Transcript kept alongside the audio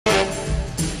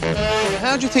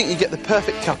how do you think you get the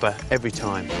perfect cuppa every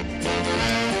time?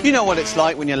 You know what it's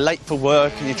like when you're late for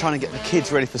work and you're trying to get the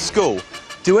kids ready for school.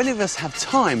 Do any of us have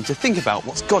time to think about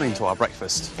what's gone into our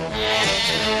breakfast?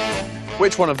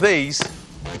 Which one of these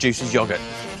produces yoghurt?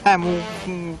 Camel,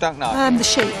 don't know. The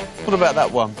sheep. What about that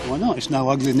one? Why not? It's no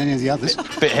uglier than any of the others.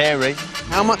 Bit hairy.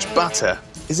 How much butter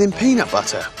is in peanut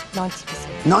butter?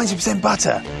 90%. 90%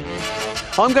 butter.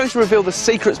 I'm going to reveal the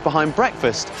secrets behind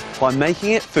breakfast by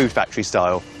making it food factory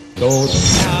style. There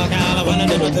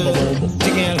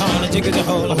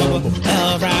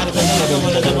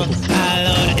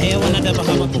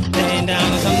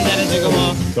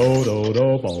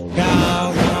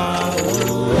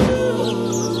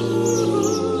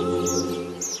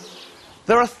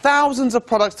are thousands of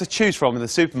products to choose from in the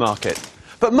supermarket,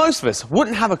 but most of us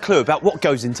wouldn't have a clue about what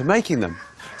goes into making them.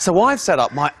 So I've set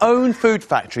up my own food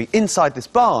factory inside this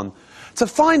barn to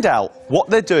find out what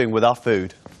they're doing with our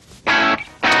food.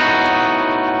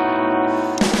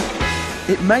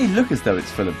 It may look as though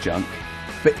it's full of junk,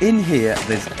 but in here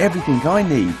there's everything I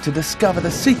need to discover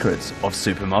the secrets of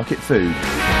supermarket food.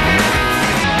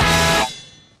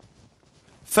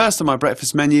 First on my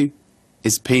breakfast menu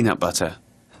is peanut butter.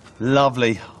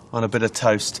 Lovely on a bit of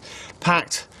toast,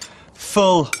 packed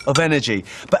full of energy.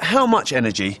 But how much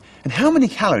energy and how many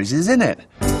calories is in it?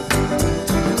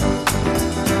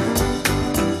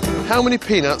 How many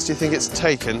peanuts do you think it's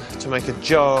taken to make a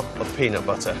jar of peanut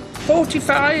butter?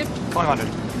 45. 500.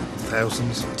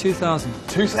 Thousands. 2,000.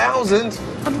 2,000?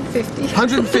 150.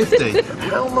 150.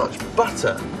 How much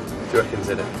butter do you reckon's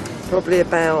in it? Probably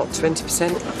about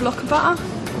 20%. A block of butter?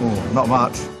 Oh, not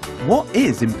much. What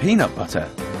is in peanut butter?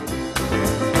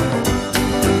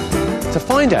 To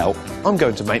find out, I'm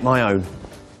going to make my own.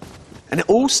 And it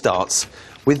all starts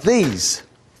with these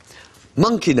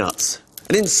monkey nuts.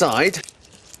 And inside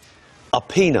are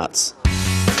peanuts.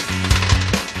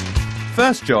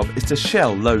 First job is to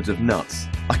shell loads of nuts.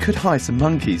 I could hire some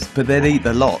monkeys, but they'd eat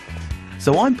the lot.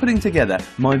 So I'm putting together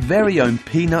my very own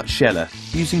peanut sheller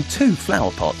using 2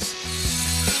 flower pots.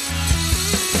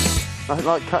 I don't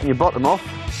like cutting your bottom off.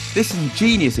 This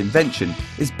ingenious invention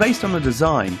is based on a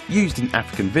design used in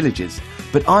African villages,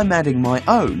 but I'm adding my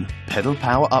own pedal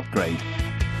power upgrade.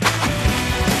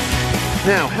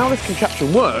 Now, how this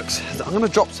contraption works is that I'm going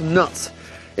to drop some nuts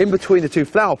in between the 2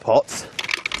 flower pots,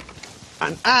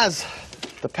 and as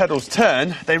the pedals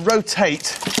turn, they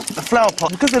rotate the flower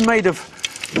pot. Because they're made of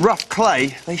rough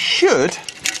clay, they should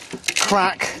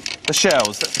crack the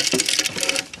shells.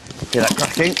 Hear that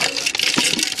cracking?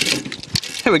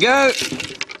 Here we go.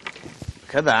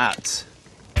 Look at that.